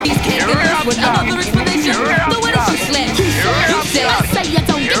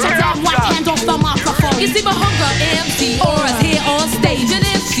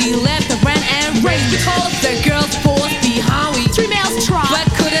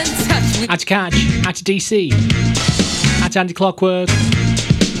Out to Catch, out to DC, out to Andy Clockwork,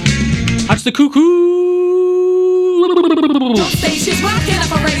 out to the Cuckoo. On stage, she's rocking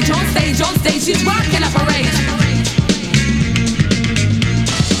up a rage. On stage, she's rocking up a rage.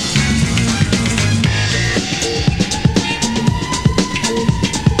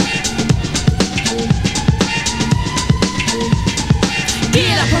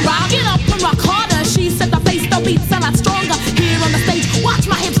 Get up and rock harder. She said the bass, the beats a lot stronger. Here on the stage, watch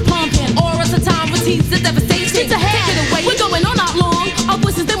my hips pumping. Auras of time, routines, the devastation. Streets ahead, take it away. We're going on not long. Our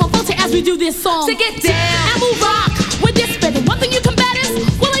voices, they won't falter as we do this song. So get down and move rock with this spinning. One thing you can bet is,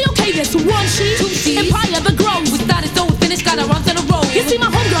 well, I okay this. One sheet, two sheets, Empire the grows. We started, so we finished, got our runs on the road. You see my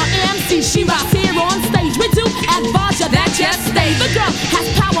homegirl MC, she rocks here on stage. We do advise you that just stay. The girl has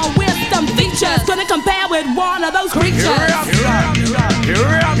power, wisdom, features. Gonna compare with one of those creatures.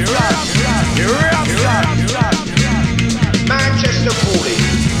 Manchester Calling.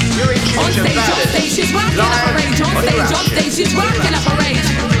 You're in tune to Badders. On stage, she's rocking up a rage. On stage, she's rocking up a rage.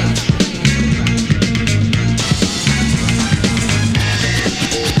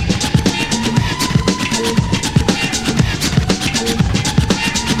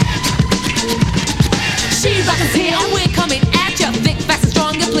 She rockers here and we're coming at you. Thick, fast and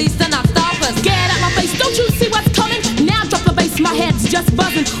strong, and please do not stop us. Get out my face, don't you see what's coming? Now drop the bass, my head's just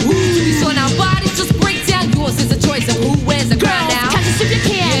buzzing. Ooh, you saw our bodies just break down. Yours is a choice of who wears the crown now. Catch us if you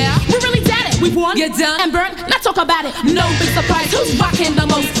can. Yeah. We really did it. We've won. You're done and burnt. Now talk about it. No big surprise. Who's rocking the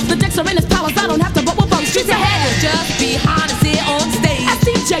most? The decks are in his powers. I don't have to, but we're both streets ahead. Just behind us here on stage. As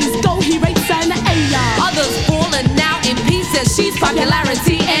DJs go, he rates and the AR. Others falling out in pieces. She's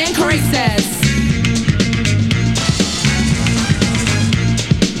popularity increases.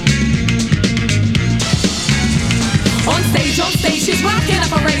 On stage, she's rocking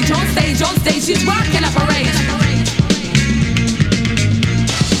up a rage. On stage, she's rocking up a rage.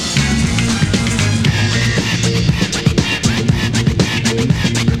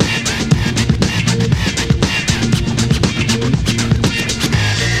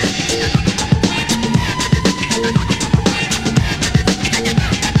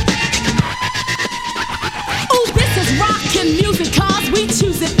 Ooh, this is rockin' music, cause we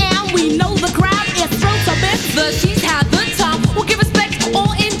choose it and we know the crowd is thrilled to bits. The she's had the time, we'll give respect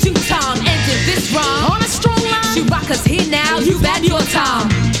all in due time. And if this wrong, on a strong line, she rock us here now, you've had your time.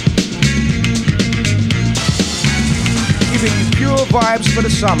 Giving you pure vibes for the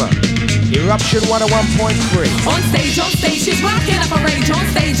summer. Eruption 101.3. On stage, she's rocking up a rage. On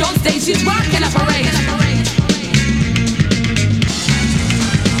stage, she's rocking up a rage.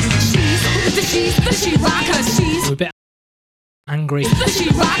 She's the she rocker. She's We're a bit angry the she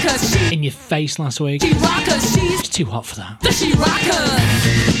rocker. She's in your face last week. she rocker. She's It's too hot for that. the she rocker.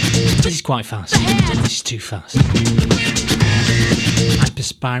 This is quite fast. This is too fast. I'm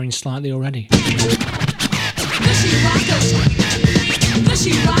perspiring slightly already. The she rocker. The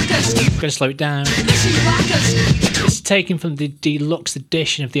she rocker. Gotta slow it down. The she rocker. It's taken from the deluxe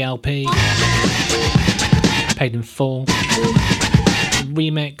edition of the LP. Paid in full.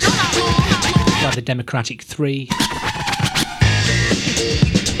 Remix by the Democratic 3.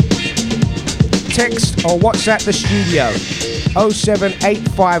 Text or WhatsApp the studio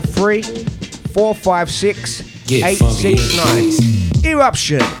 07853 456 869.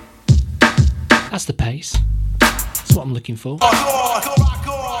 Eruption. That's the pace. That's what I'm looking for. Rock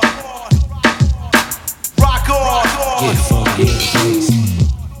on. Get funky, please.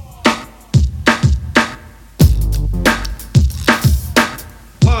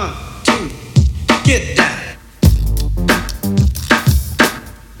 Get down.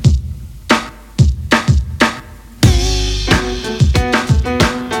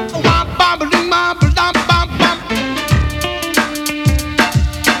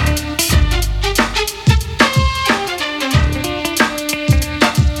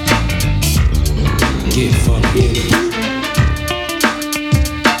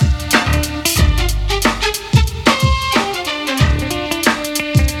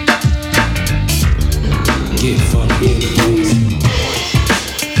 Get funky. Get funky.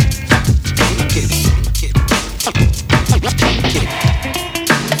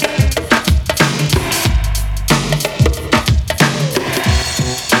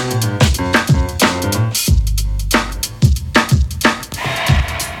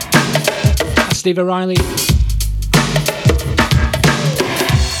 Steve O'Reilly.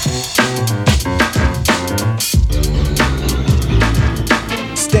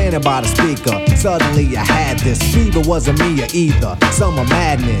 Standing by the speaker, suddenly I had this fever, wasn't me either, summer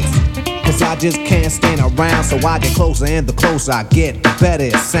madness. Cause I just can't stand around, so I get closer, and the closer I get, the better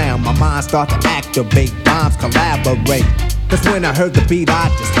it sound. My mind starts to activate, rhymes collaborate. Cause when I heard the beat, I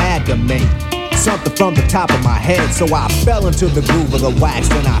just had had to make something from the top of my head. So I fell into the groove of the wax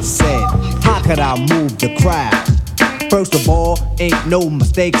and I said, how could I move the crowd? First of all, ain't no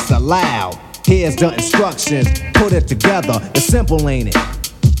mistakes allowed. Here's the instructions, put it together. It's simple, ain't it?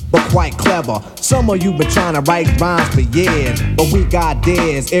 But quite clever. Some of you been trying to write rhymes for years, but we got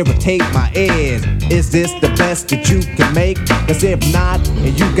dares, irritate my ears. Is this the best that you can make? Cause if not,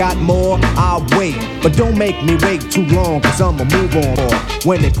 and you got more, I'll wait. But don't make me wait too long, cause I'ma move on. Or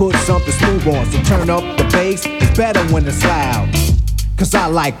when they put something smooth on, so turn up the bass, it's better when it's loud. Cause I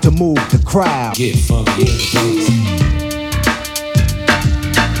like to move the crowd. Get funky in the place.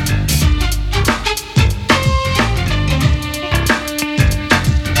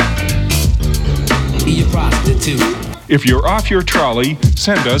 Be a prostitute. If you're off your trolley,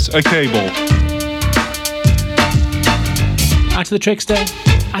 send us a cable. Out to the Trickster,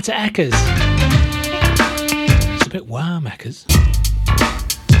 out to Eckers. It's a bit warm, Eckers.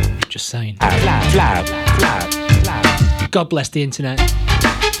 Just saying. God bless the internet.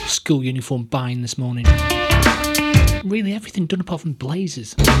 School uniform buying this morning. Really everything done apart from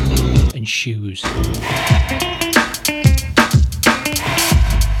blazers and shoes.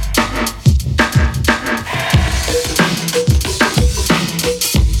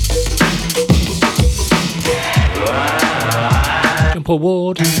 Paul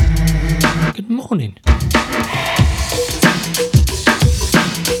Ward, good morning.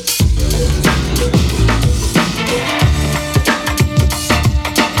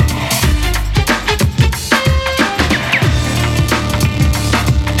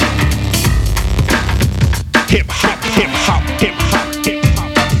 Hip hop, hip hop, hip hop, hip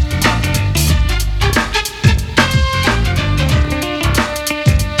hop.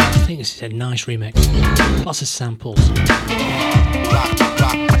 I think this is a nice remix. Lots of samples.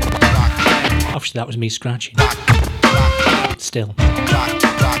 Obviously that was me scratching. Still.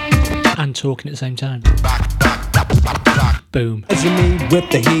 And talking at the same time. Boom. Measure me with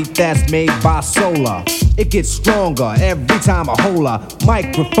the heat that's made by solar. It gets stronger every time I hold a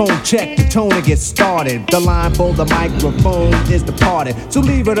microphone check. The tone it gets started. The line for the microphone is departed. So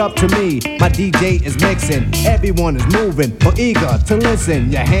leave it up to me. My DJ is mixing. Everyone is moving or eager to listen.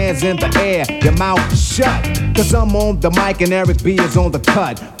 Your hands in the air, your mouth shut. Cause I'm on the mic and Eric B is on the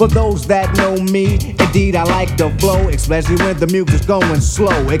cut. For those that know me, indeed I like the flow, especially when the music's going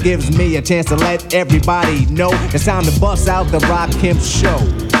slow. It gives me a chance to let everybody know it's time to bust out the Rock Him show.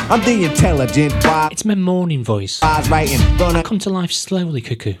 I'm the intelligent vibe. It's my morning voice. Eyes right in front of Come to life slowly,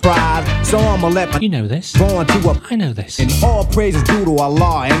 cuckoo. prize. So I'ma let my You know this. go on to a I know this. and all praises due to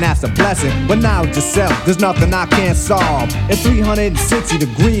Allah, and that's a blessing. But knowledge itself, there's nothing I can't solve. In 360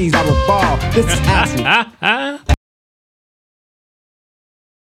 degrees, I revolve. This is actual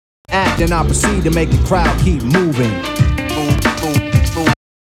act, and I proceed to make the crowd keep moving.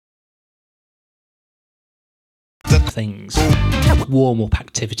 Things. Warm-up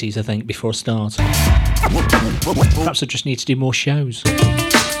activities, I think, before I start. Perhaps I just need to do more shows.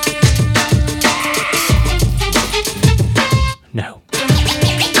 No.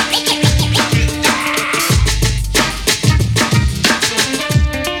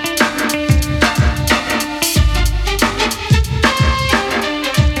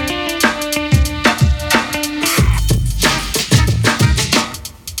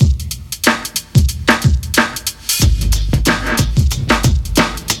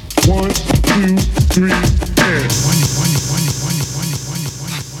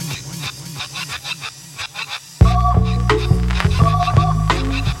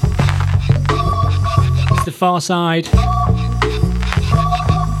 It's the Far Side.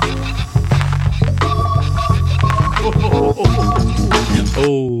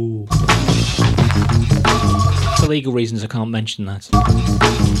 Oh. For legal reasons, I can't mention that.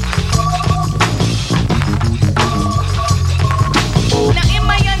 Now in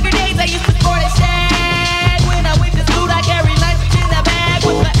my younger days I used to sport a shag. When I went to school I carried lunch in a bag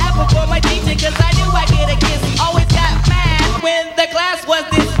with the apple for my teacher, cause I knew I'd get a kiss. Always got mad when the class was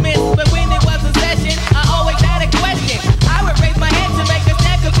dismissed, but when it was a session I always had a question. I would raise my hand to make a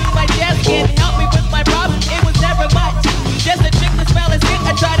snack up to my desk and help me with my problem. It was never much, just a trick to spell and sit.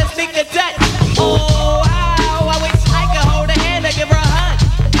 I try to sneak a touch. Oh how I wish I could hold her hand and give her a hug.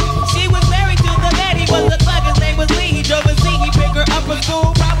 She was married to the man, he was a thug, his name was Lee. He drove a Z, he picked her up from school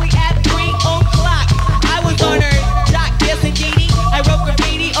probably at 3 o'clock. I was on her jock, yes indeedy. I wrote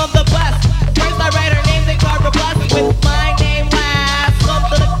graffiti on the bus. First I write her name, then carve a plus with my name last. On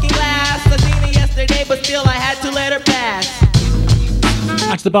the looking glass, I seen her yesterday, but still I had to let her pass.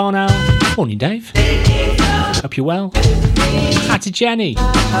 Out to the bar now. Morning, Dave. Hope you're well. Out to Jenny.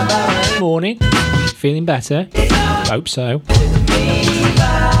 Morning. Feeling better? Hope so.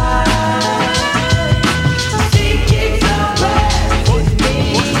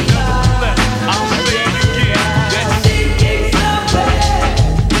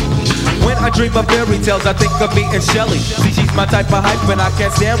 I dream of fairy tales, I think of me and Shelly. See, she's my type of hype, and I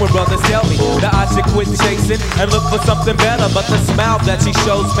can't stand when brothers tell me that I should quit chasing and look for something better. But the smile that she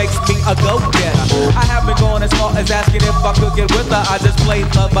shows makes me a go-getter. I haven't gone as far as asking if I could get with her. I just played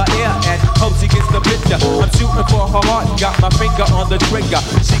love by ear and hope she gets the picture. I'm shooting for her heart, got my finger on the trigger.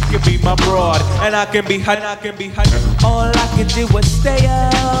 She can be my broad, and I can be her. All I can do is stay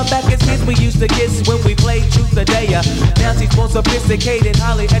up. Back as kids, we used to kiss when we played truth or dare. Now she's more sophisticated,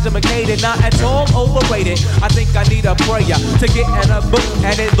 highly educated, not at all overrated. I think I need a prayer to get in a book,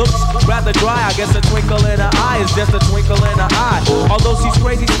 and it looks rather dry. I guess a twinkle in her eye is just a twinkle in her eye. Although she's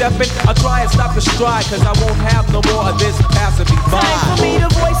crazy stepping, I'll try and stop the stride, cause I won't have no more of this passing me by. Time for me to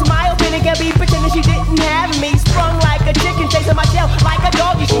voice my opinion, can't be pretending she didn't have me. Sprung like a chicken, chasing my tail like a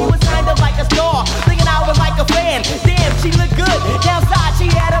doggy. She was kind of like a star, thinking I was like a fan. Damn, she looked good. Downside, she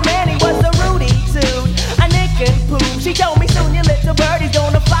had a man, he was a Rudy too. A Nick and Pooh. She told me soon your little birdie's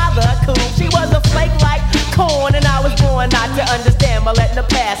gonna fly the coop. She was a flake like corn, and I was born not to understand. But letting the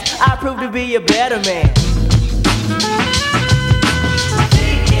past, I proved to be a better man.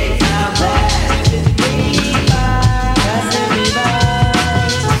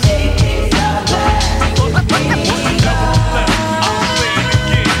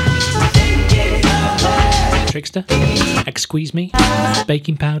 Trickster, squeeze me,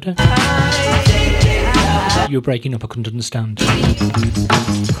 baking powder. You were breaking up, I couldn't understand.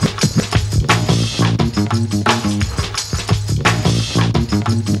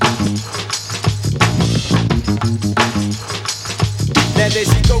 Now there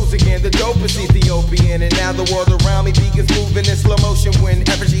she goes again, the dopest Ethiopian. And now the world around me begins moving in slow motion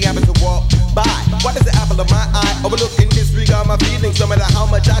whenever she happens to walk by. Why does the apple of my eye overlook and disregard my feelings no matter how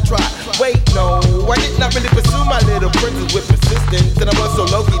much I try? Wait, no, I did not really pursue my little princess with persistence. And I was so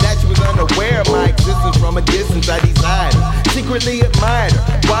low-key that she was unaware of my existence. From a distance I desired her, secretly admired her,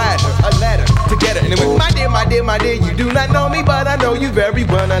 wired her a letter to get her. And it went, my dear, my dear, my dear, you do not know me, but I know you very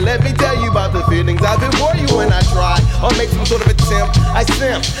well. Now let me tell you about the feelings I've been for you when I try or make some sort of attempt. I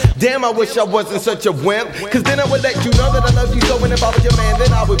simp. Damn, I wish I wasn't such a wimp, cause then I would let you know that I love you so. And if I was your man,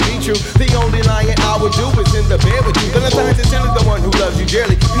 then I would be true. The only lying I would do is in the bed with you. Valentine's is still the one who loves you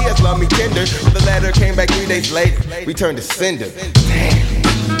dearly. P.S. love me tender. The letter came back 3 days later, returned to sender. Damn.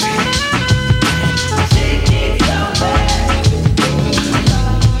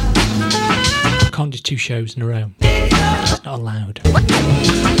 I can't do 2 shows in a row. It's not allowed.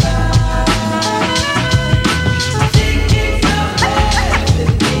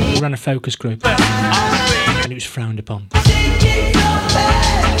 We ran a focus group and it was frowned upon.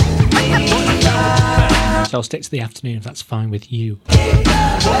 So I'll stick to the afternoon if that's fine with you.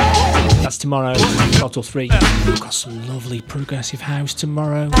 That's tomorrow, 12 till 3. We've got some lovely progressive house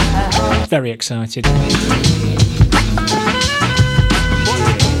tomorrow. Very excited.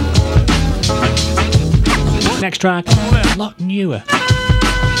 Next track, a lot newer.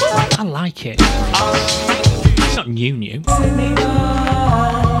 I like it. It's not new.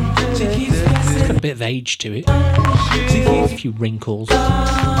 It's got a bit of age to it. A few wrinkles.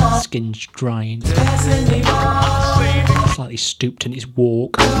 Skin's drying. Slightly stooped in its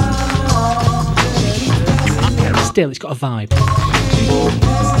walk. Still, it's got a vibe.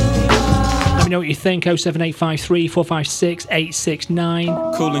 Let me know what you think. 07853 456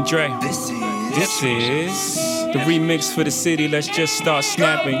 869. Cool and Dre. This is the remix for the city. Let's just start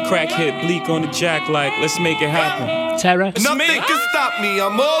snapping. Crackhead bleak on the jack like, let's make it happen. Terra. Nothing can stop me.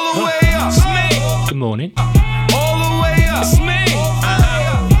 I'm all the way up. Good morning. All the way up. It's me.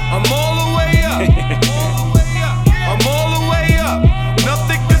 I'm all the way up. I'm all the way up.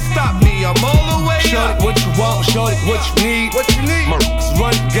 Nothing can stop me. I'm all the way up. Shorty, what you want? Shorty, what you need? What you need?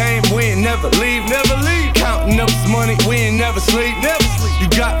 Run the game, we ain't never leave. Never leave. Counting up this money, we ain't never sleep. Never sleep. You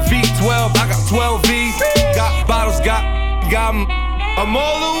got V12, I got 12 V's. Got bottles, got 'em. I'm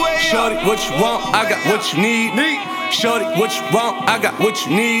all the way up. Shorty, what you want? I got what you need. Shorty, what you want? I got what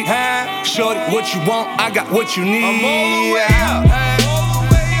you need. Shorty, what you want? I got what you need. I'm all the way up.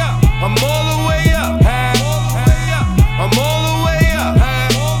 I'm all the way up. I'm all the way up.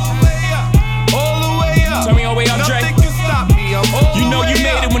 All the way up. Turn me all the way up, Dre. Nothing can stop me. I'm all You know the way you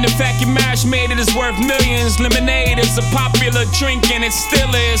made up. it when the fact you mashed made it is worth millions. Lemonade is a popular drink and it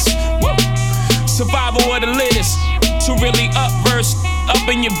still is. Woo. Survival of the littest. To really up verse, up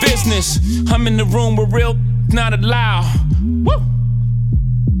in your business. I'm in the room with real not allowed. Woo.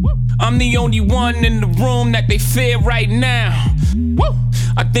 I'm the only one in the room that they fear right now. Woo.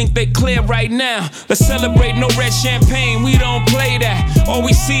 I think they clear right now. Let's celebrate, no red champagne, we don't play that. All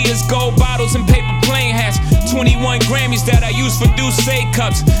we see is gold bottles and paper plane hats. 21 Grammys that I use for Douce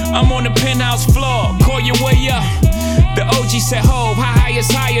cups. I'm on the penthouse floor, call your way up. The OG said, ho, how high is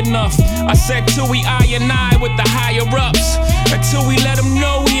high enough? I said, till we I with the higher ups. Until we let them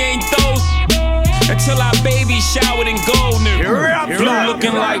know we ain't those. Until our baby showered in gold new. Blue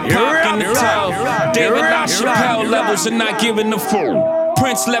looking like Pac in the towel. David LaChapelle levels are not giving the full.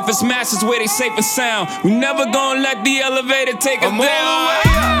 Prince left his masters where they safe and sound. We never gonna let the elevator take us down.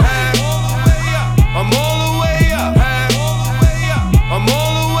 I'm all the way up. I'm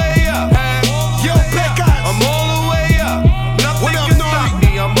all the way up. Yo, I'm all the way up. Nothing can stop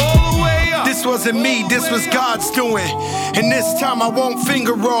me. I'm all the way up. This wasn't me, this was God's doing. And this time I won't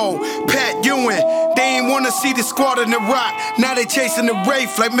finger roll. Pat Ewing, they ain't wanna see the squad in the rock. Now they chasing the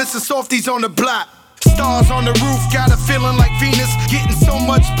Wraith like Mr. Softy's on the block. Stars on the roof, got a feeling like Venus. Getting so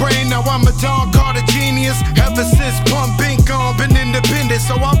much brain, now I'm a Don Carter genius. Ever since Pump been gone, been independent.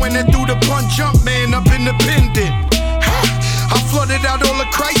 So I went and threw the punch jump man up independent. I flooded out all the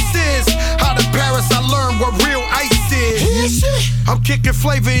crisis. Out of Paris, I learned what real ice is. I'm kicking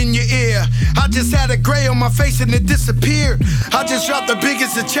flavor in your ear. I just had a gray on my face and it disappeared. I just dropped the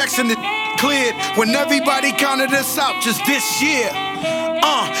biggest of checks and it cleared. When everybody counted us out just this year.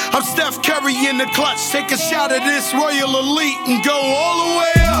 I'm Steph Curry in the clutch. Take a shot at this Royal Elite and go all the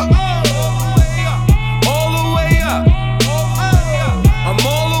way up. All the way up. I'm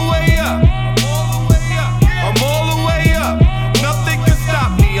all the way up. I'm all the way up. Nothing can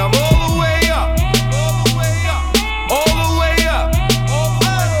stop me. I'm all the way up. All the way up.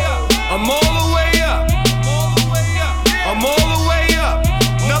 I'm all the way up. I'm all the way up.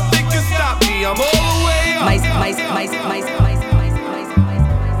 Nothing can stop me. I'm all the way up.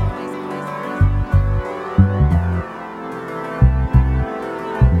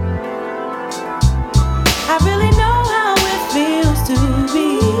 I really know how it feels to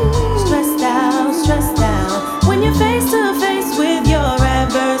be stressed out when you're face to face with your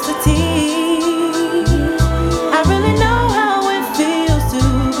adversity. I really know how it feels to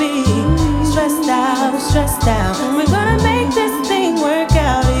be stressed out. We're gonna make this thing work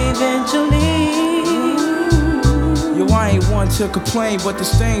out eventually. Yo, I ain't one to complain, but the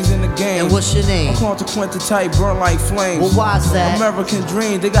stains in the game. And what's your name? I'm consequent to type, burn like flames. Well, why's that? American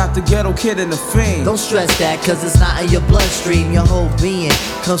dream, they got the ghetto kid and the fiend. Don't stress that, cause it's not in your bloodstream. Your whole being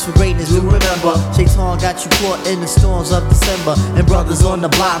comes from greatness, do remember. Shaitan got you caught in the storms of December. And brothers on the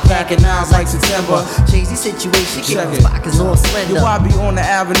block packing nines like September. Change the situation, get those pockets all slender. Yo, I be on the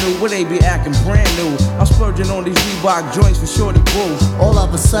avenue where they be acting brand new. I'm splurging on these Reebok joints for shorty boo. All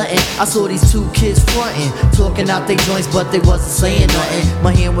of a sudden, I saw these two kids frontin', talking out their joints, but they wasn't saying nothing.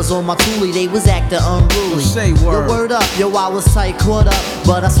 My hand was on my toolie, they was acting unruly. Say word. Yo, word up, yo, I was tight, caught up,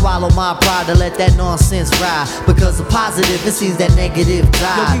 but I swallowed my pride to let that nonsense ride. Because the positive, it seems that negative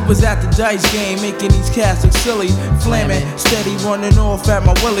died. Yo, we was at the dice game, making these cats look silly. Flamin', steady running off at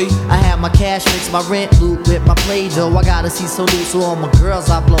my willy. I had my cash mix, my rent loop with my play dough. I gotta see so loose, so all my girls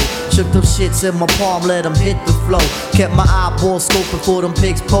I blow. Shook them shits in my palm, let them hit the flow. Kept my eyeballs scoping for them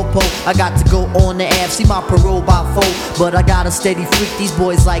pigs, popo. I got to go on the app, see my parole by 4. But I got a steady freak these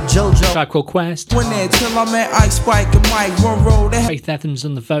boys like JoJo. Track called Quest. Went there till I met Ice Spike and Mike Monroe. Faith Evans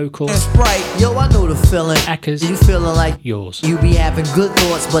on the vocals. Sprite. Yo, I know the feeling. Eckers. You feeling like yours. You be having good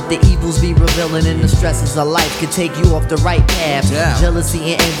thoughts, but the evils be revealing, and the stresses of life can take you off the right path. Yeah.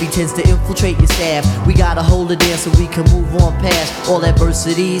 Jealousy and envy tends to infiltrate your staff. We gotta hold it there so we can move on past all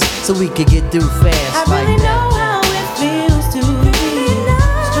adversities, so we can get through fast. I really know how it feels to be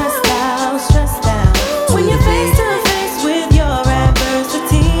stressed out when you're face to face with your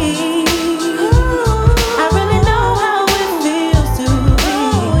adversity. I really know how it feels to be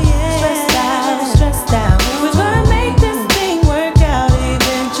stressed out. We're gonna make this thing work out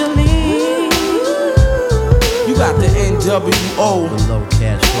eventually. You got the NWO, the low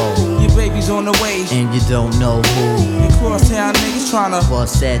cash flow. Your baby's on the way, and you don't know who. You crosstown niggas tryna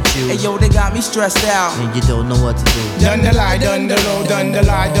bust at you. Hey yo, they got me stressed out, and you don't know what to do. Done the lie, done the low, done the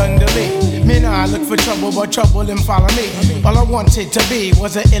lie, done the lee. Me nah look for trouble, but trouble them follow me. All I wanted to be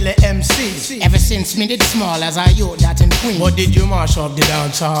was a illa MC. Ever since me did small as I youth that in Queen. What did you march up the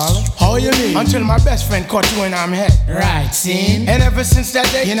dance hall? How you mean? Until my best friend caught you in I'm head. Right, sin. And ever since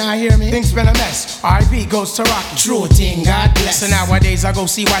that day, you not hear me? Things been a mess. R.I.P. goes to Rocky. True thing, God bless. So nowadays I go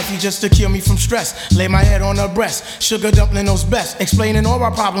see wifey just to cure me from stress. Lay my head on her breast. Sugar dumpling knows best. Explaining all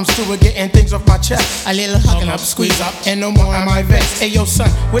our problems to her, getting things off my chest. A little hugging up, squeeze up, and no more am I vexed. Hey yo son,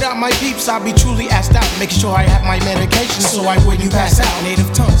 without my peeps I'll be truly asked out. Making sure I have my medication so I wouldn't pass out.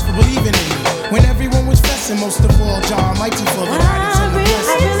 Native tongues for believing in me. When everyone was festing, most of all Jah Almighty for the guidance and the blessing.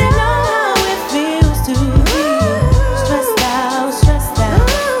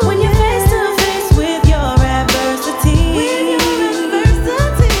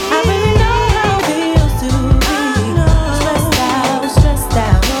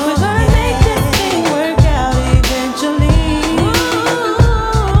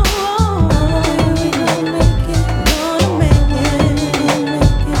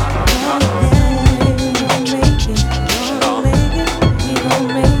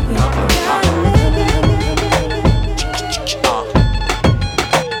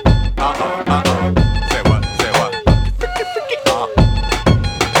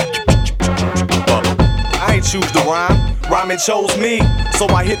 time and chose me. So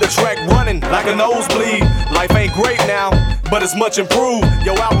I hit the track running like a nosebleed. Life ain't great now, but it's much improved.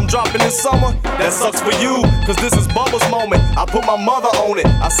 Your album dropping this summer, that sucks for you. Cause this is Bubba's moment, I put my mother on it.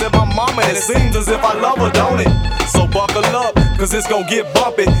 I said my mama and it seems as if I love her, don't it? So buckle up, cause it's gon' get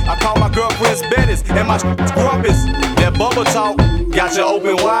bumpy. I call my girlfriends Betty's and my grumpus. That Bubba talk got you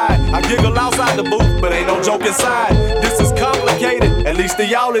open wide. I giggle outside the booth, but ain't no joke inside. This is complicated, at least to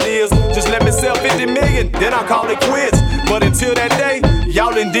y'all it is. Just let me sell 50 million, then I call it quits. But until that day,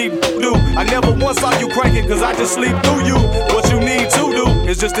 y'all in deep do. I never once saw you cranking, cause I just sleep through you. What you need to do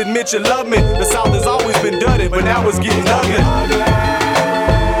is just admit you love me. The South has always been dirty, but now it's getting ugly.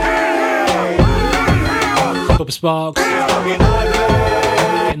 Bubba Sparks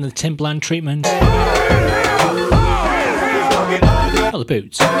getting the Timberland treatment. Not the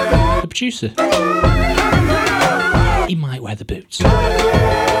boots, the producer. He might wear the boots.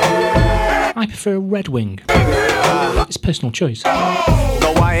 I prefer a Red Wing. It's personal choice.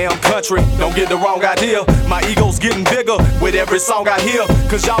 Though I am country, don't get the wrong idea. My ego's getting bigger with every song I hear.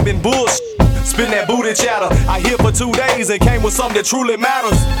 Cause y'all been bullshit, spin that booty chatter. I here for 2 days and came with something that truly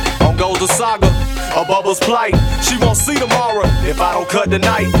matters. On goes the saga of Bubba's plight. She won't see tomorrow if I don't cut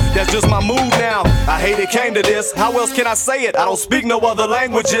tonight. That's just my mood now. I hate it came to this. How else can I say it? I don't speak no other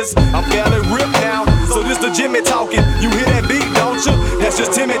languages. I'm fairly ripped now, so this the Jimmy talking. You hear that beat, don't you? That's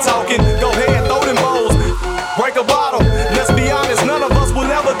just Timmy talking. Go ahead, throw them bowls, break a bottle. Let's be honest, none of us will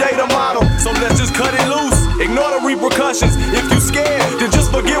ever date a model. So let's just cut it loose, ignore the repercussions. If you scared, then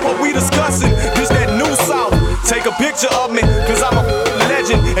just forget what we discussing. This that new South, take a picture of me, cause I'm a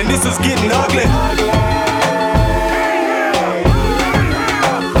legend, and this is getting ugly.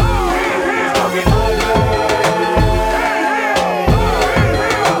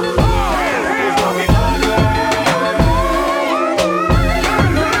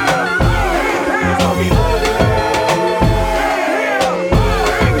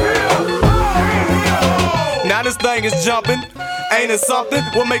 Now this thing is jumping, ain't it something?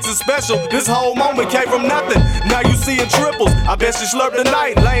 What makes it special? This whole moment came from nothing. Now you seeing triples, I bet you slurp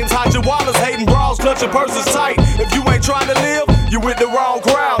tonight. Lames, hot your wallets, hating bras, clutching purses tight. If you ain't trying to live, you with the wrong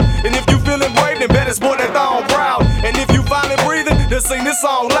crowd. And if you feeling brave, then better sport that thong proud. And if you finally breathing, then sing this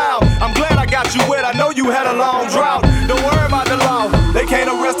song loud. I'm glad I got you wet, I know you had a long drought. Don't worry about the law, they can't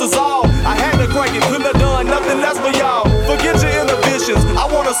arrest us all. I had to crank it, couldn't have done nothing less for y'all. Forget your inhibitions, I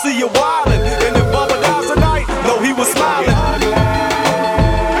wanna see you wildin'. And if Bubba dies tonight, know he was smiling.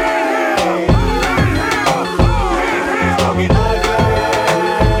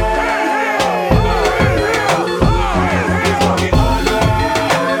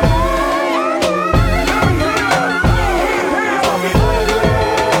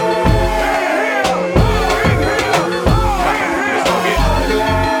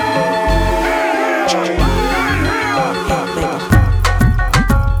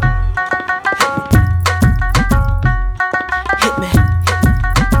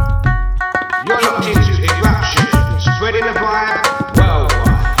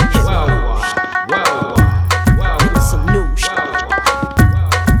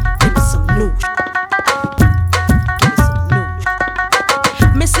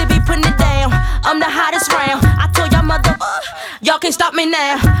 Y'all can't stop me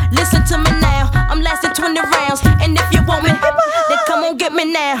now, listen to me now. I'm lasting 20 rounds, and if you want me, then come on get me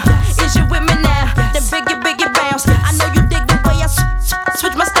now. Is you with me now? Then biggie bounce. I know you dig the way I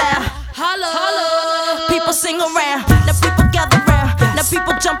switch my style. Holla, people sing around, now people gather round, now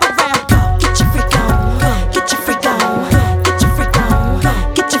people jump around. Get your freak on, get your freak on, get your freak on,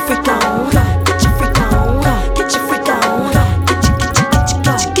 get your freak on, get your freak on, get your freak on, get your freak on, get your freak on,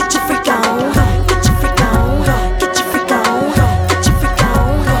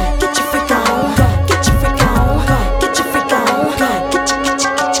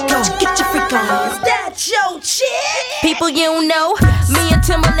 get your freak on. People you don't know, me and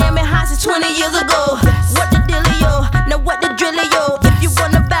Timberland been high since 20 years ago. What the dealio? Now what the drillio? If you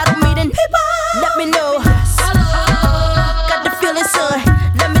wanna battle me, then let me know. Got the feeling, son.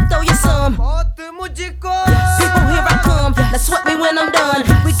 Let me throw you some. People, here I come. Now sweat me when I'm done.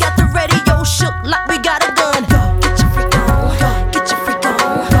 We got the radio shook like we got a gun. Get your freak on, get your freak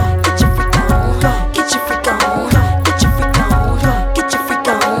on, get your freak on, get your freak on, get your freak on, get your freak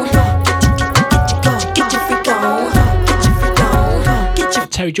on, get your freak on.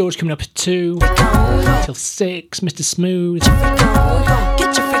 Terry George coming up at 2 till 6. Mr. Smooth,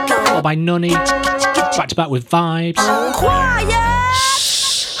 followed by Nunny, back to back with Vibes. Quiet,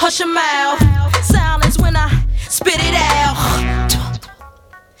 hush your mouth. Silence when I spit it out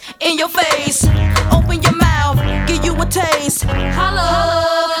in your face. Open your mouth, give you a taste.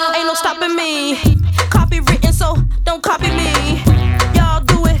 Holla, ain't no stopping me. Copywritten, so don't copy me.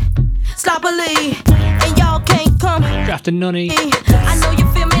 after Nunny. I know you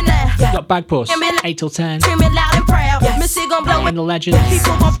feel me now. Got Bagpuss, 8 till 10. Scream it loud and proud. Missy gon' blow And the legends,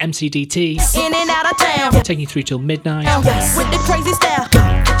 MCDT. in and out of town. Taking you through till midnight. With the crazy style.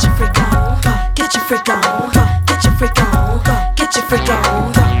 Get your freak on. Get your freak on. Get your freak on. Get your freak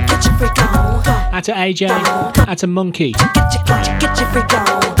on. Get your freak on. Out to AJ, out to Monkey. Get your freak on. Get your freak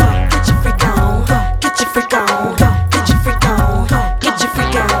on. Get your freak on. Get your freak on. Get your freak on. Get your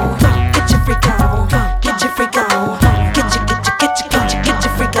freak on. Get your freak on. Get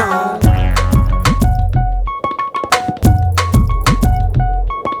your freak on.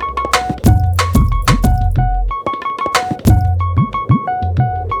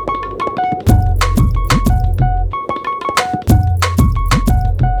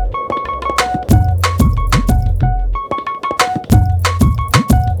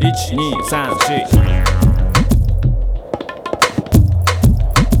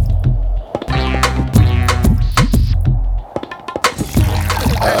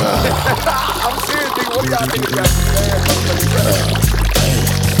 I'm serious, nigga. What do y'all think about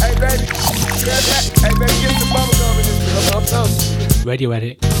Hey, baby. Hey, baby, get some bubble gum in this. I'm toast. Radio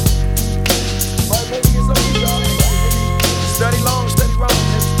edit. Maybe get some of y'all. Study long, study wrong,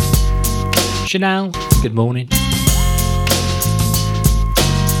 nigga. Chanel, good morning.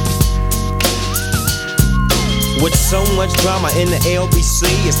 With so much drama in the LBC,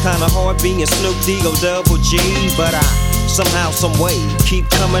 it's kinda hard being Snoop D-O Double G, but I somehow, some way keep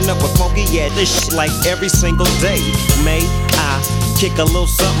coming up with funky, yeah, this shit like every single day. May I kick a little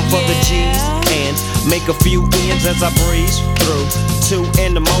something for the G's and make a few ends as I breeze through 2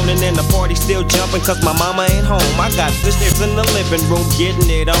 in the morning and the party still jumping cause my mama ain't home. I got this niggas in the living room getting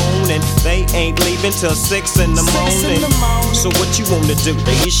it on and they ain't leaving till 6 in the morning. So what you wanna do?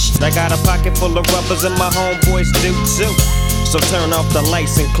 I got a pocket full of rubbers and my homeboys do too. So turn off the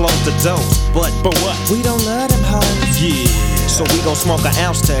lights and close the doors. But what? We don't love them hoes. Yeah. So we gon' smoke an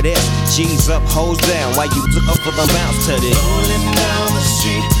ounce to this. G's up, hoes down. While you look up for the bounce to this. Rolling down the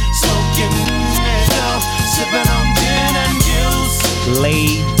street, smoking it up, sipping on gin and juice.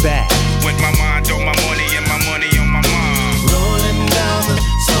 Laid back. With my mind on my money and my money on my mind. Rolling down the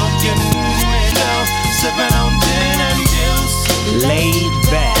smoking it up, sipping on gin and juice. Laid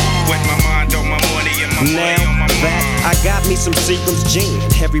back. With my mind on my money and my money on my back. I got me some Seagram's gin.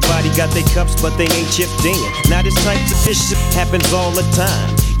 Everybody got their cups, but they ain't chipped in. Now this type of shit happens all the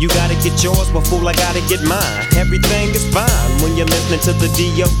time. You gotta get yours, but fool, I gotta get mine. Everything is fine when you're listening to the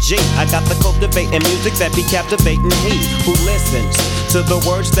D.O.G. I got the cultivating music that be captivating he who listens to the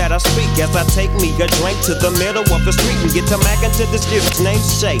words that I speak as I take me a drink to the middle of the street and get to Mac into this dude's named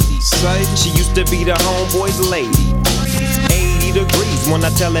Shady. She used to be the homeboy's lady. 80 degrees when I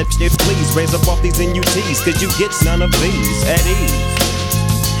tell that shit, please raise up off these NUTs, cause you get none of these at ease.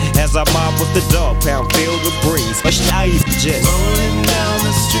 As I mob with the dog pound, feel the breeze. But I just rolling down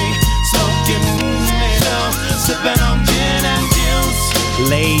the street, smoking it up, sipping on gin and juice.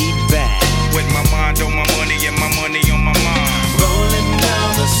 Laid back. With my mind on my money and my money on my mind. Rolling down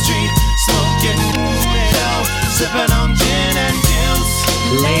the street, smoking it up, sipping on gin and juice.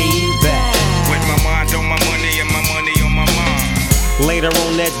 Laid back. With my mind on my money and my money on my mind. Later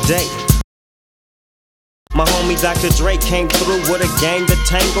on that day, my homie Dr. Dre came through with a gang to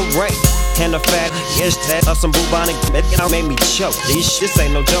Tango Ray. And the fat is that some bubonic made me choke. This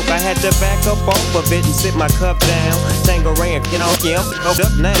ain't no joke. I had to back up off of it and sit my cup down. Tango Ray and yeah, I'm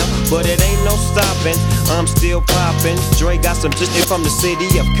up now, but it ain't no stopping. I'm still popping. Dre got some shit from the city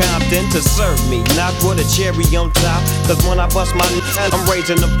of Compton to serve me, not with a cherry on top. Cause when I bust my I'm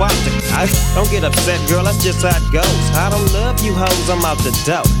raising the bar. Don't get upset, girl. That's just how it goes. I don't love you hoes. I'm out the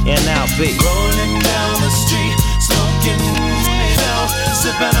dough, and I'll be rolling down the street, smoking it up,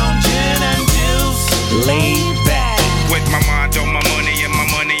 sipping on gin and juice. Laid back. With my mind on my money and my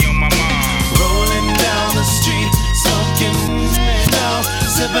money on my mind. Rolling down the street, smoking it up,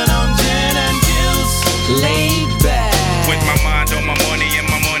 sipping on gin and juice. Laid back. With my mind on my money and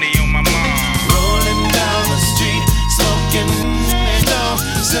my money on my mind. Rolling down the street, smoking it up,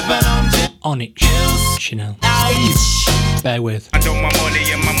 sipping on gin. Onyx, Chanel. Bear with. I do my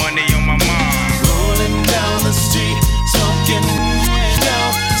money and my money on my mind. Rolling down the street, smoking it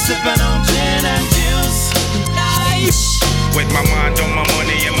up, sipping on gin and juice. With my mind on my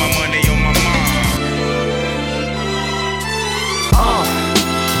money and my money on my mind.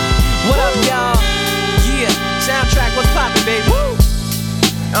 What up, y'all? Yeah, soundtrack, what's poppin', baby?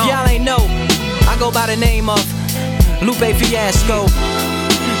 Y'all ain't know, I go by the name of Lupe Fiasco,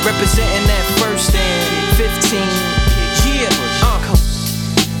 representing that first and 15. Yeah,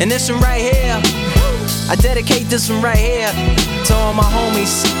 and this one right here, I dedicate this one right here to all my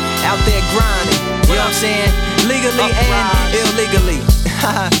homies out there grinding. You know what I'm saying? Legally and illegally.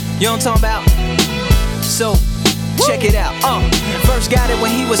 You know what I'm talking about? So, check it out. First got it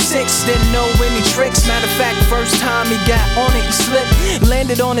when he was 6, didn't know any tricks. Matter of fact, first time he got on it, he slipped,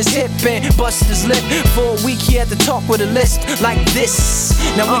 landed on his hip and busted his lip. For a week he had to talk with a list like this.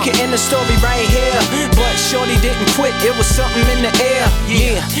 Now we can end the story right here, but shorty didn't quit, it was something in the air.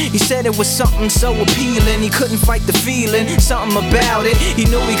 Yeah, he said it was something so appealing, he couldn't fight the feeling, something about it. He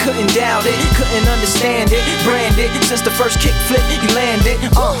knew he couldn't doubt it, couldn't understand it, brand it. Since the first kick flip, he landed.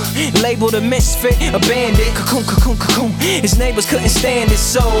 Labeled a misfit, a bandit. Cocoon, cocoon, cocoon. His neighbors couldn't stand it,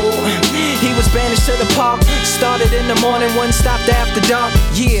 so he was banished to the park. Started in the morning, one stopped after dark.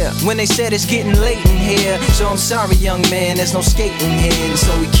 Yeah, when they said it's getting late in here, so I'm sorry, young man, there's no skating here. And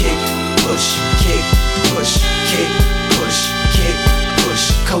so we kick, push, kick, push, kick, push, kick,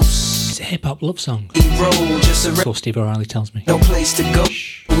 push, coast. It's a hip-hop love song. He rolled just a So Steve O'Reilly tells me. No place to go.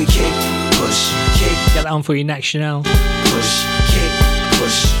 We kick, push, kick. Get that on for you next, Chanel. Push, kick,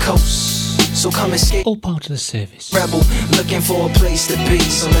 push, coast. So come and skate. All part of the service. Rebel, looking for a place to be.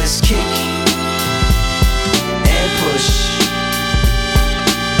 So let's kick and push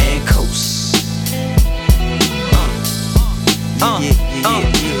and coast.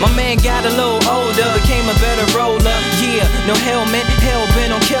 My man got a little older, became a better roller. Yeah, no helmet,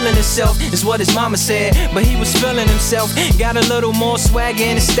 hell-bent on killing himself is what his mama said, but he was feeling himself. Got a little more swagger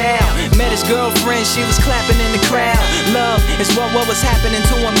in his style. Met his girlfriend, she was clapping in the crowd. Love is what was happening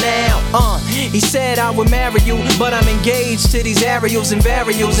to him now. He said I would marry you, but I'm engaged to these aerials and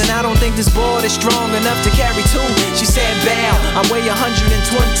varials, and I don't think this board is strong enough to carry two. She said bow, I weigh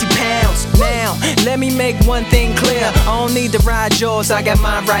 120 pounds. Now, let me make one thing clear, I don't need to ride yours, I got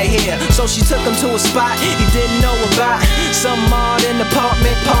mine right here. So she took him to a spot he didn't know about, some modern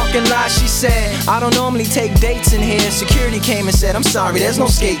apartment parking lot. She said, I don't normally take dates in here. Security came and said, I'm sorry, there's no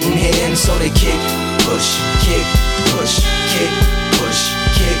skating here. And so they kick, push, kick, push, kick, push,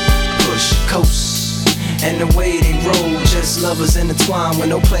 kick, push, coast. And the way they roll, just lovers intertwined with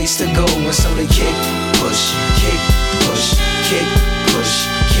no place to go. And so they kick, push, kick, push, kick, push,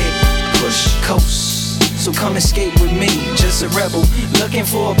 kick, push, coast. So come and skate with me, just a rebel, looking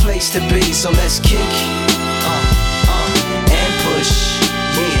for a place to be. So let's kick, and push,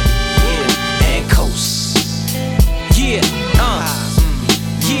 and coast.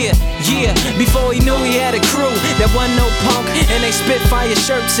 Yeah, before he knew he had a crew that wasn't no punk, and they spit fire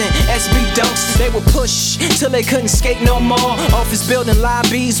shirts and SB dunks. They would push till they couldn't skate no more. Office building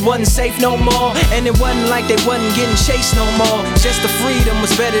lobbies wasn't safe no more, and it wasn't like they wasn't getting chased no more. Just the freedom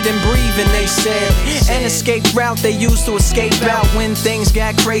was better than breathing, they said. An escape route they used to escape out when things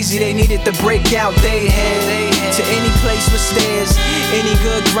got crazy. They needed to break out. They had to any place with stairs, any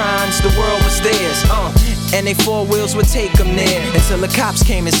good grinds, the world was theirs. And they four wheels would take them there until the cops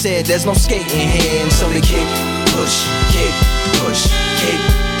came and said there's no skating here. And so they kick, push, kick, push, kick,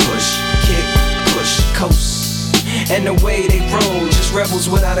 push, kick, push, coast. And the way they roll, just rebels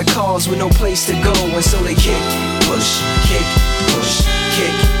without a cause with no place to go. And so they kick, push, kick, push,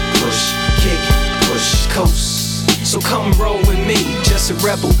 kick, push, kick, push, coast. So come roll with me, just a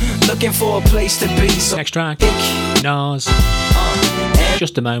rebel, looking for a place to be. So next track, Nas,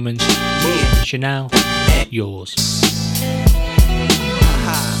 Just a Moment, Chanel, yours.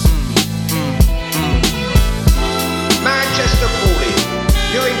 Manchester calling.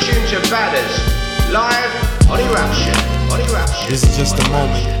 You're in tune to Badders, live on Eruption. This is just a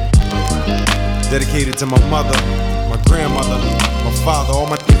moment dedicated to my mother, my grandmother, my father, all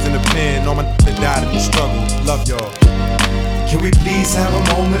my kids in the pen, all my that died in the struggle. Love y'all. Can we please have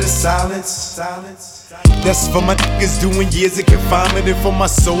a moment of silence? That's for my niggas doing years of confinement, and for my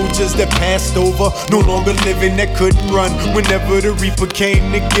soldiers that passed over, no longer living, that couldn't run whenever the Reaper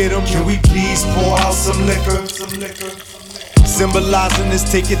came to get them. Can we please pour out some liquor? Symbolizing this,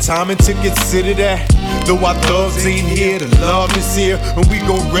 take your time and to consider that. Though our thugs ain't here, the love is here, and we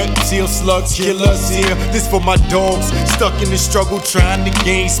gon' rep till slugs kill us here. This for my dogs, stuck in the struggle, trying to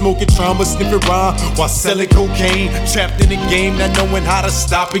gain, smoking trauma, sniffing rhyme while selling cocaine. Trapped in the game, not knowing how to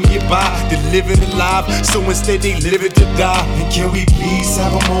stop and get by. They live it alive, so instead they live it to die. And can we please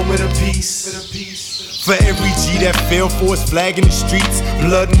have a moment of peace? For every G that fell for his flag in the streets,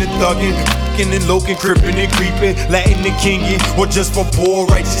 blood in the thuggin', f***ing and loking, crippin' and creepin', Latin and kingin', or just for poor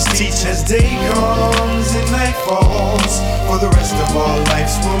righteous teaching. As day comes and night falls, for the rest of our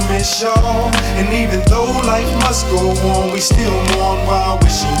lives we'll miss y'all. And even though life must go on, we still mourn while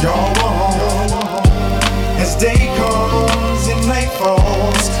wishing y'all were home. As day comes and night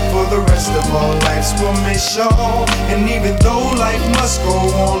falls, for the rest rest of our lives we'll miss y'all. And even though life must go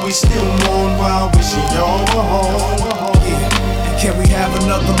on, we still mourn while wishing y'all were home. Yeah. Can we have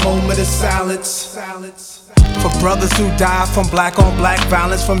another moment of silence? For brothers who die from black on black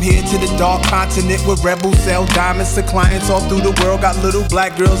violence, from here to the dark continent where rebels sell diamonds to clients all through the world, got little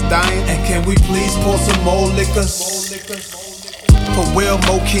black girls dying. And can we please pour some more liquors? For Will,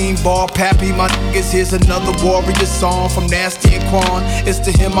 Mokeem, Ball, Pappy, my niggas, here's another warrior song from Nasty and Quan. It's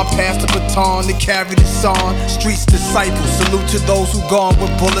to him I pass the baton to carry this on. Streets disciples, salute to those who gone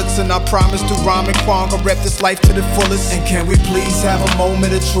with bullets, and I promise to rhyme and Quan gon' rep this life to the fullest. And can we please have a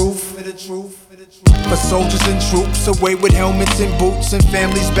moment of truth? For soldiers and troops away with helmets and boots, and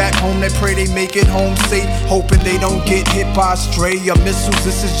families back home that pray they make it home safe, hoping they don't get hit by a stray or missiles.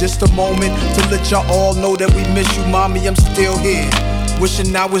 This is just a moment to let y'all all know that we miss you, mommy. I'm still here,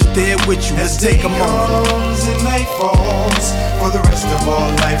 wishing I was there with you. Let's take a moment. Comes and night falls, for the rest of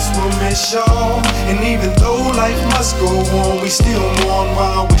our lives we'll miss y'all. And even though life must go on, we still mourn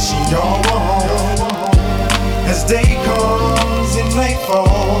while wishing y'all were home. As day comes and night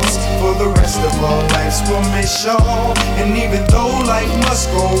falls, for the rest of our lives we'll miss y'all. And even though life must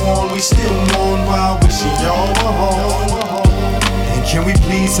go on, we still mourn while wishing y'all were home. And can we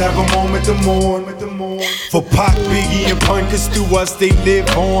please have a moment to mourn? For Pac, Biggie, and Pun, cause through us they live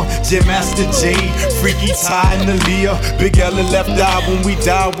on. Jim Master J, Freaky Ty, and Aaliyah. Big L and Left Eye, when we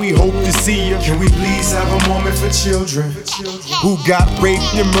die, we hope to see ya. Can we please have a moment for children who got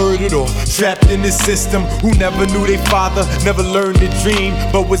raped and murdered or trapped in the system, who never knew their father, never learned to dream,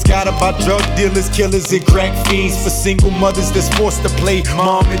 but was guided by drug dealers, killers, and crack fiends. For single mothers that's forced to play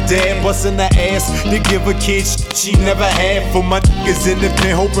mom and dad, busting their ass to give a kid she never had. For my niggas in the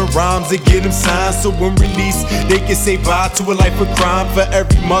pen, hoping rhymes to get them signed, so when released they can say bye to a life of crime. For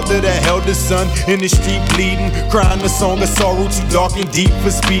every mother that held a son in the street bleeding, crying a song of sorrow too dark and deep for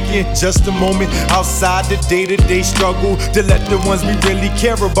speaking. Just a moment outside the day-to-day struggle, to let the ones we really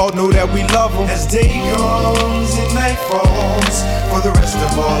care about know that we love them. As day comes and night falls, for the rest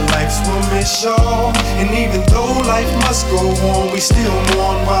of our lives we'll miss y'all. And even though life must go on, we still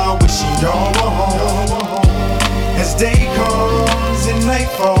mourn while wishing y'all were home. As day comes and night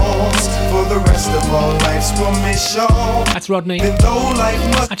falls, for the rest of our lives we'll miss y'all. That's Rodney.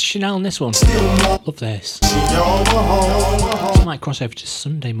 That's Chanel on this one. Love this. It might cross over to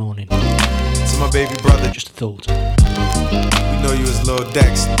Sunday morning. To my baby brother, just a thought. We know you as Lil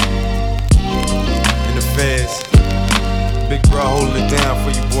Dex in the feds. Big bro holding it down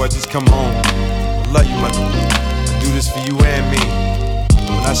for you, boy. Just come home. I love you, my dude. I do this for you and me.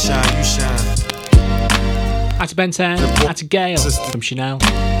 When I shine, you shine. Out to Ben 10, out to Gail from Chanel,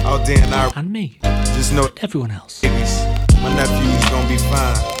 out there in our and me. Just know everyone else. Babies, my nephew's gonna be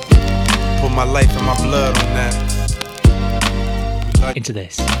fine. Put my life and my blood on that. Into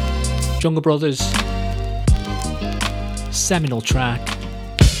this Jungle Brothers seminal track.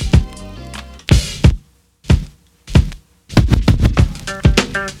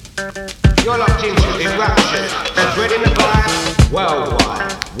 You're locked into ERUPTION, spreading the vibe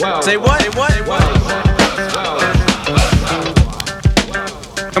worldwide. Say what? Say what? Say what?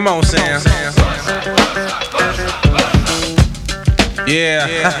 Come on, Sam. Yeah.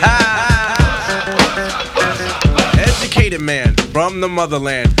 Educated man from the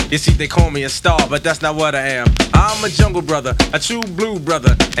motherland. You see, they call me a star, but that's not what I am. I'm a jungle brother, a true blue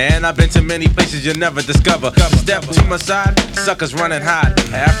brother, and I've been to many places you'll never discover. Step to my side, suckers run and hide.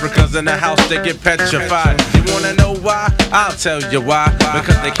 Africans in the house, they get petrified. You wanna know why? I'll tell you why.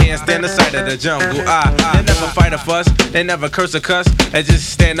 Because they can't stand the sight of the jungle. They never fight a fuss, they never curse or cuss. They just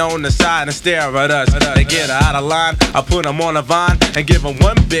stand on the side and stare at us. They get out of line, I put them on a vine and give them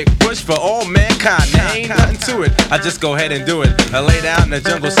one big push for all mankind. There ain't nothing to it, I just go ahead and do it. I lay down the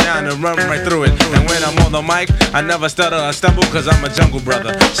jungle sound and run right through it. And when I'm on the mic, I never stutter or stumble, cause I'm a jungle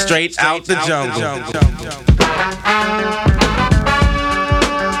brother, straight out the jungle.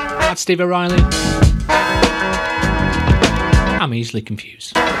 That's Steve O'Reilly. I'm easily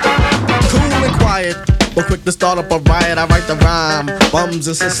confused. Cool and quiet, but quick to start up a riot. I write the rhyme, bums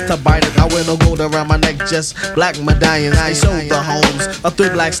insist to bite it. I wear no gold around my neck, just black medallions. They show the homes of 3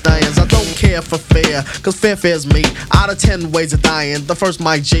 black stallions. I don't care for fear, cause fear fears me. Out of 10 ways of dying, the first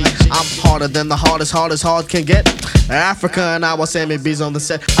my G. I'm harder than the hardest hard can get. Africa and I was Sammy B's on the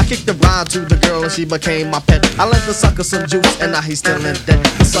set. I kicked the rhyme to the girl and she became my pet. I lent the sucker some juice and now he's still in debt.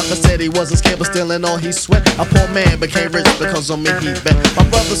 The sucker said he wasn't scared but still in all he sweat. A poor man became rich because on me he bet. My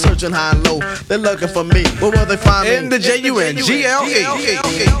brother's searching high and low, they're looking for me. Where will they find me? In the JUNGLE.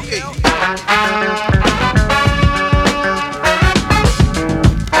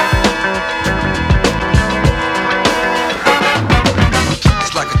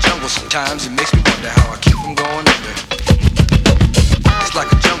 It's like a jungle song. sometimes, it makes me wonder how I keep from going under. It's like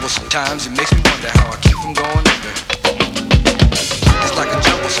a jungle sometimes, it makes me wonder how I keep from going under. It's like a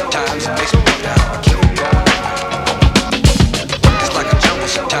jungle sometimes, it makes me wonder how I keep from going under. It's like a jungle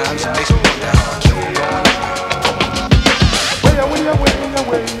sometimes, it makes me wonder how I keep from going under.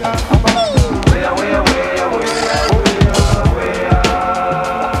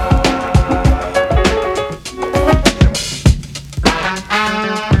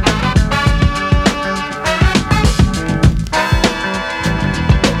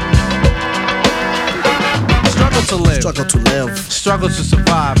 Struggle to live. Struggle to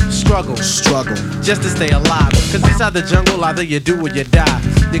survive. Struggle. Just to stay alive. Cause inside the jungle, either you do or you die.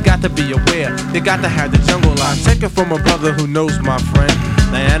 You got to be aware. You got to have the jungle life. Take it from a brother who knows, my friend.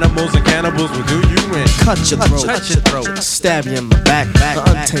 The animals and cannibals will do you in. Cut your throat. Stab you in the back. The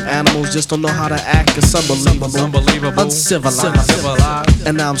untamed animals just don't know how to act. It's unbelievable. Uncivilized.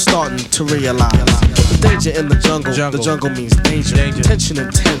 And now I'm starting to realize the danger in the jungle. The jungle means danger. Tension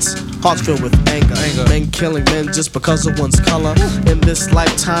intense. Hearts filled with anger. Men killing men just because of one's color. In this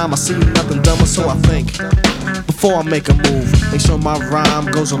lifetime, I see nothing dumber, so I think before I make a move, make sure my rhyme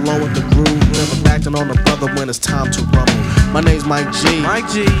goes along with the groove. Never acting on a brother when it's time to rumble. My name's Mike G,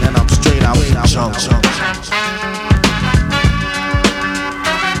 and I'm straight out in the jungle.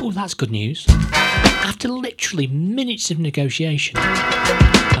 Oh, that's good news. After literally minutes of negotiation,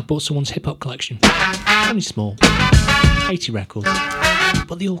 I bought someone's hip-hop collection. Only small, 80 records,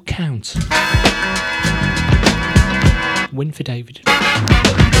 but they all count. Win for David.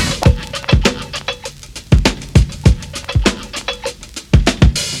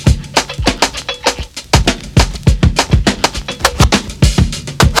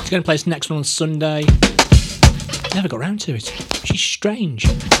 She's going to play this next one on Sunday. Never got round to it, which is strange,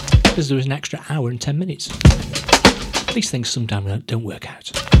 because there was an extra hour and 10 minutes. These things sometimes don't work out.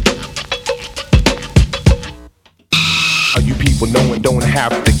 You people know and don't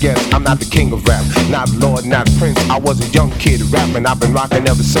have to guess. I'm not the king of rap, not lord, not prince. I was a young kid rapping, I've been rocking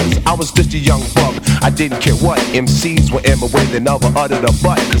ever since. I was just a young buck, I didn't care what MCs were in my way, they never uttered a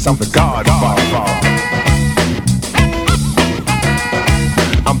butt, cause I'm the godfather.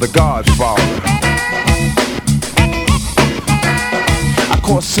 I'm the godfather.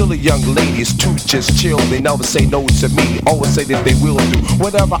 Course, silly young ladies too just chill. They never say no to me. Always say that they will do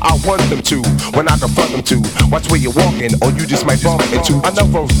whatever I want them to. When I confront them to, watch where you're walking, or you just might bump into. I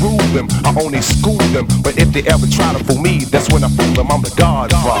never rule them, I only school them. But if they ever try to fool me, that's when I fool them. I'm the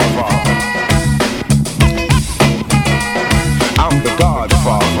godfather. I'm the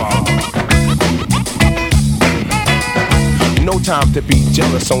godfather. No time to be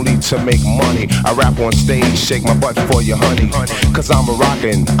jealous, only to make money. I rap on stage, shake my butt for you, honey. Cause I'm a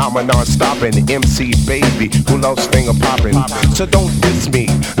rockin', I'm a non-stoppin' MC baby who loves finger poppin'. So don't diss me,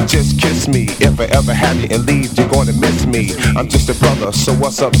 just kiss me. If I ever have you and leave, you're gonna miss me. I'm just a brother, so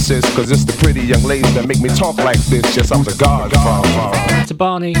what's up, sis? Cause it's the pretty young ladies that make me talk like this. Yes, I'm the godfather. To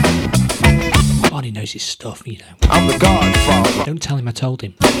Barney. Barney knows his stuff, you know. I'm the godfather. Don't tell him I told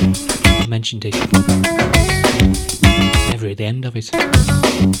him. I mentioned it. Never at the end of it.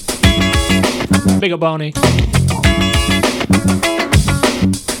 Big up Barney.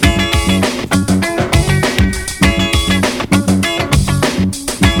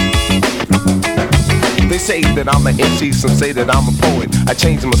 They say that I'm an MC, some say that I'm a poet. I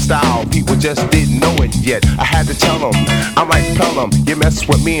changed my style, people just didn't know it yet. I had to tell them, I might tell them, you mess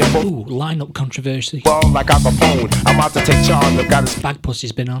with me and ooh, line-up controversy. Well, like Al Capone, I'm out to take charge. I've got a bag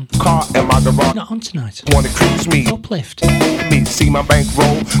pussy's been on. Car in my garage. Not on tonight. Wanna cruise me, uplift, move me, see my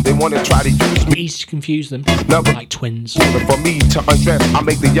bankroll. They wanna try to use me. Easy to confuse them, never like twins. For me to undress, I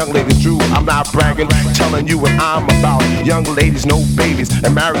make the young ladies drool. I'm not bragging, telling you what I'm about. Young ladies, no babies,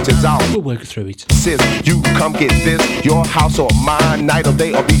 and marriage is out. We'll work through it. Sis, you come get this, your house or mine, night or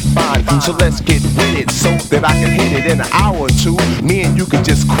day or be fine. So let's get with it, so that I can hit it in an hour or two. Me and you can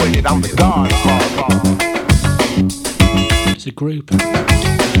just quit it. I'm the godfather. As a group,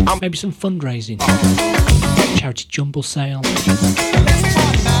 maybe some fundraising, charity jumble sale,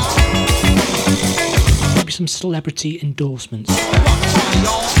 maybe some celebrity endorsements.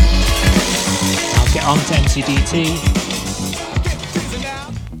 I'll get on to MCDT.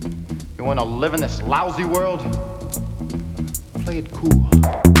 You want to live in this lousy world? Play it cool.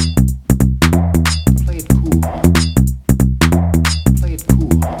 Play it cool. Play it cool.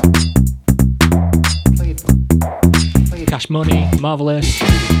 Play it cool. Play it Cash Money, Marvelous.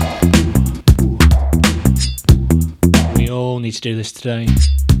 We all need to do this today.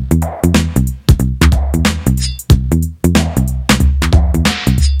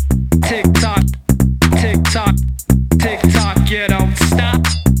 Tick tock, tick tock, tick tock, you don't stop.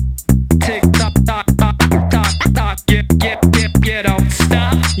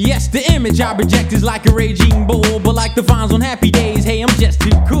 Job rejected like a raging bull, but like the vines on happy days, hey, I'm just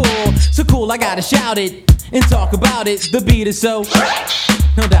too cool. So cool, I gotta shout it and talk about it. The beat is so,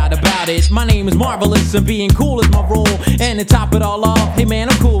 no doubt about it. My name is Marvelous and being cool is my role. And to top it all off, hey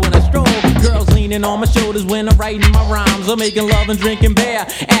man, I'm cool when I stroll. Girls leaning on my shoulders when I'm writing my rhymes. I'm making love and drinking beer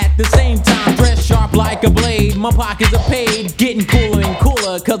at the same time. Dressed sharp like a blade, my pockets are paid. Getting cooler and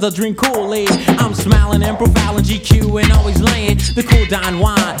cooler cause I drink Kool-Aid. I'm smiling and profiling GQ and always laying the cool Don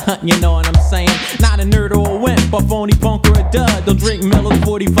wine, you know what I'm saying. Not a nerd or a wimp, a phony punk or a dud. Don't drink Miller's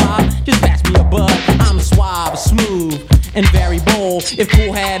 45, just pass me a bud. I'm suave, smooth, and very bold. If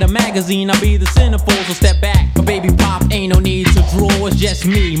Cool had a magazine, I'd be the centerfold. So step back, but baby pop, ain't no need to drool. It's just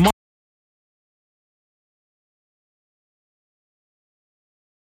me.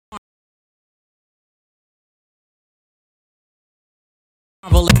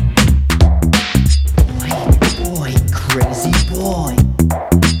 Boy, crazy boy.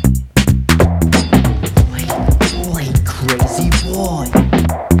 Boy, crazy boy.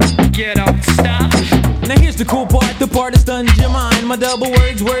 Get up, stop. Now here's the cool part, the part that stuns your mind. My double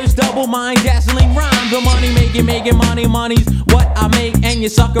words, double mind, gasoline rhyme. The money making money's what I make. And you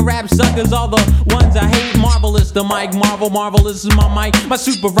sucker rap suckers, all the ones I hate. Marvelous, the mic, marvelous is my mic. My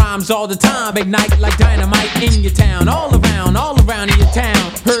super rhymes all the time, ignite like dynamite in your town. All around in your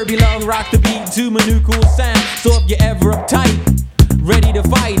town. Herbie Love rock the beat to my new cool sound. So if you're ever uptight, ready to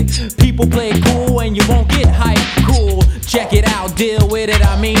fight, people play cool and you won't get hype. Cool, check it out, deal with it,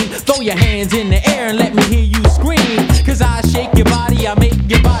 I mean. Throw your hands in the air and let me hear you scream. Cause I shake your body, I make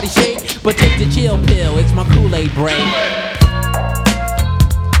your body shake. But take the chill pill, it's my Kool-Aid break.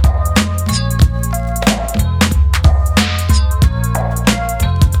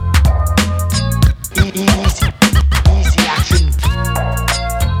 Easy action.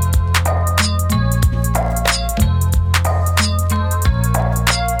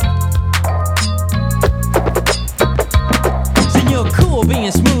 See, you're cool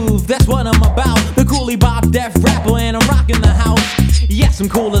being smooth, that's what I'm about. The Coolie Bop Def rapper and I'm rocking the house. Yes, I'm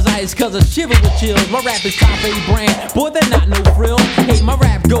cool as ice cause I shiver with chills. My rap is top 8 brand, boy they're not no frill. Hey, my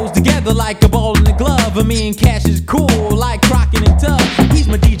rap goes together like a ball in the glove. And me and Cash is cool like Crockett and Tubb. He's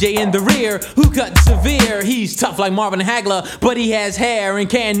my DJ in the rear who cut severe. He's tough like Marvin Hagler, but he has hair and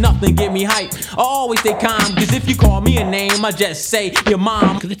can't nothing get me hype. I always stay calm cause if you call me a name I just say your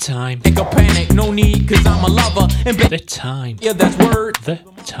mom. Look at the time. Ain't a panic, no need cause I'm a lover. And the time. Yeah, that's word. The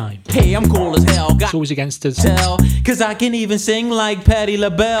time. Hey, I'm cool as hell. It's always against us. Tell, cause I can even sing like Patti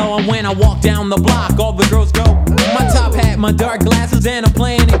LaBelle. And when I walk down the block, all the girls go. My top hat, my dark glasses, and I'm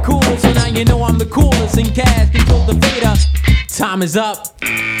playing it cool. So now you know I'm the coolest in Cash control the fader. Time is up.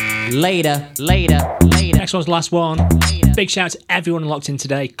 Later. Next one's the last one. Big shout out to everyone locked in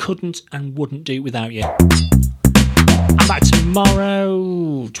today. Couldn't and wouldn't do it without you. I'm back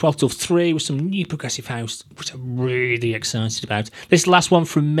tomorrow, 12 till 3, with some new progressive house, which I'm really excited about. This last one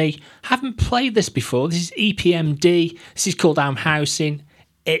from me. Haven't played this before. This is EPMD. This is called I'm Housing.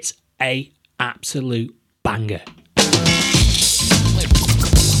 It's a absolute banger.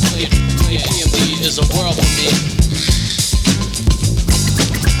 EPMD is a world for me.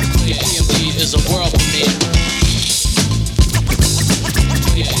 EPMD is a world for me.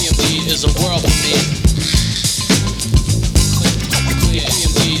 EPMD is a world for me.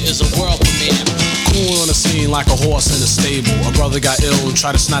 EPMD is a world for me. Cool on the scene like a horse in a stable. A brother got ill and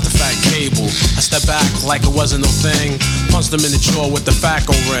tried to snap the fat cable. I stepped back like it wasn't no thing. Punched him in the jaw with the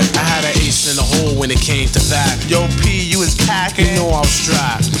Faco ring. I had an ace in the hole when it came to that. Yo, P, you was packing. You know I was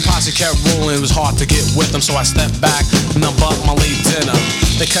strapped. The posse kept rolling, it was hard to get with them. So I stepped back and I bumped my late dinner.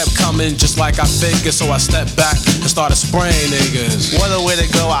 They kept coming just like I figured. So I stepped back and started spraying niggas. What a way to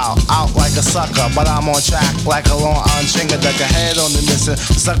go out like a sucker. But I'm on track like a long arm chinga. Duck a head on the missing.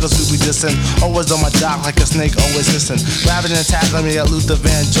 Suckers who be dissing. Always on my jock like a snake, always hissing. Grabbing and tackling me at Luther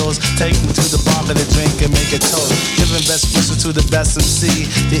Vandross. Take me to the bar for the drink and make it toast. Giving best whistle to the best MC.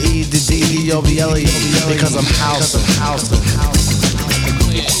 The E, the D, the O, the L, E, because I'm housing.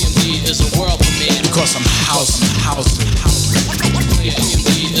 EPMD is a world for me. Because I'm housing.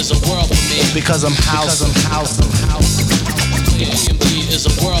 EPMD is a world for me. Because I'm housing. EPMD is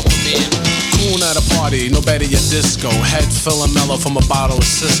a world for me. Cool at a party, no better yet disco. Head feeling mellow from a bottle of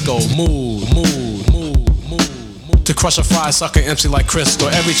Cisco. Move. To crush a fly sucker MC like Crisco.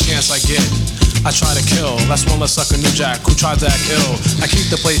 Every chance I get, I try to kill. That's one less sucker new jack who tried to act ill. I keep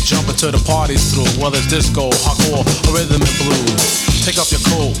the place jumping till the party's through. Whether it's disco, hardcore, or rhythm and blues. Take off your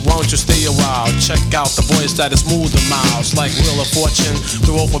coat, why don't you stay a while? Check out the boys that is smooth and miles. Like Wheel of Fortune,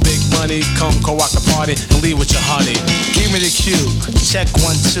 we roll for big money. Come co-rock the party and leave with your honey. Give me the cue, check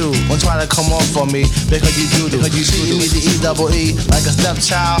 1, 2. Don't try to come off on me because you do. Because you treat me the E-double-E like a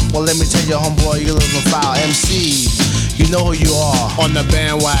stepchild. Well, let me tell you, homeboy, you little foul MC. You know who you are. On the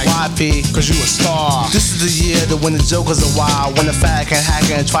bandwagon. YP, cause you a star. This is the year that when the jokers are wild. When the fat can hack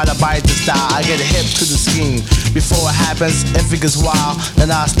and try to bite the style. I get hip to the scheme. Before it happens, if it gets wild,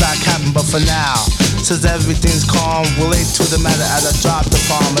 then I'll start capping. But for now, since everything's calm, relate to the matter as I drop the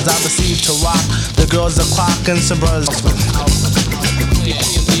palm. As I proceed to rock, the girls are clocking some brothers.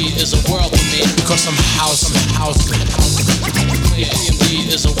 DMV is a world for me. Because I'm house. DMV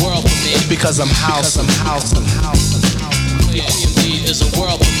is a world for me. Because I'm house. DMV is a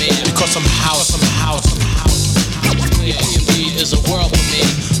world for me. Because I'm house. DMV is a world for me.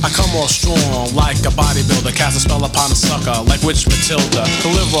 I come off strong like a bodybuilder. Cast a spell upon a sucker like Witch Matilda.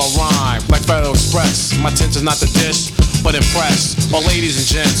 Deliver a rhyme like Federal Express. My intention's not to dish, but impress all ladies and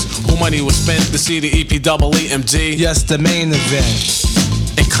gents who money was spent to see the EPEEMD. Yes, the main event.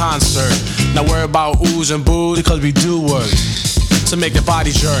 In concert. Now worry about oohs and boos because we do work. To make your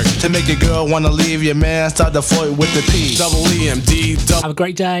body jerk. To make your girl wanna leave your man. Start the fight with the P. Double EMD. Have a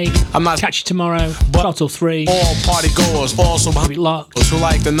great day. I'm not catch you tomorrow. 12 till 3. All party goers, also keep it locked. Who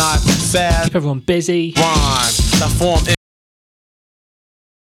like the not fast. Keep everyone busy. Rhyme that form.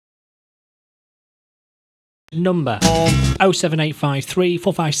 Number 07853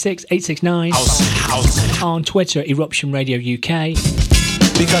 456 869. House. On Twitter, Eruption Radio UK.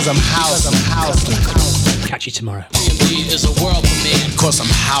 Because I'm house. Catch you tomorrow. DMV is a world for me. Because I'm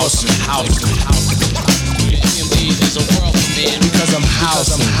house. DMV is a world for me. Because I'm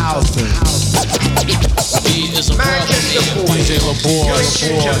house. DMV is a world for me. DJ LaBoy,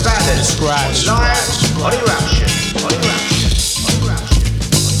 Scratch. Live on Eruption.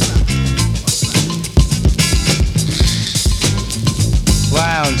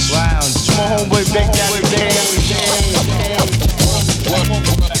 Lounge. Come on, homeboy, Big Daddy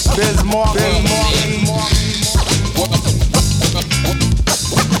There's more.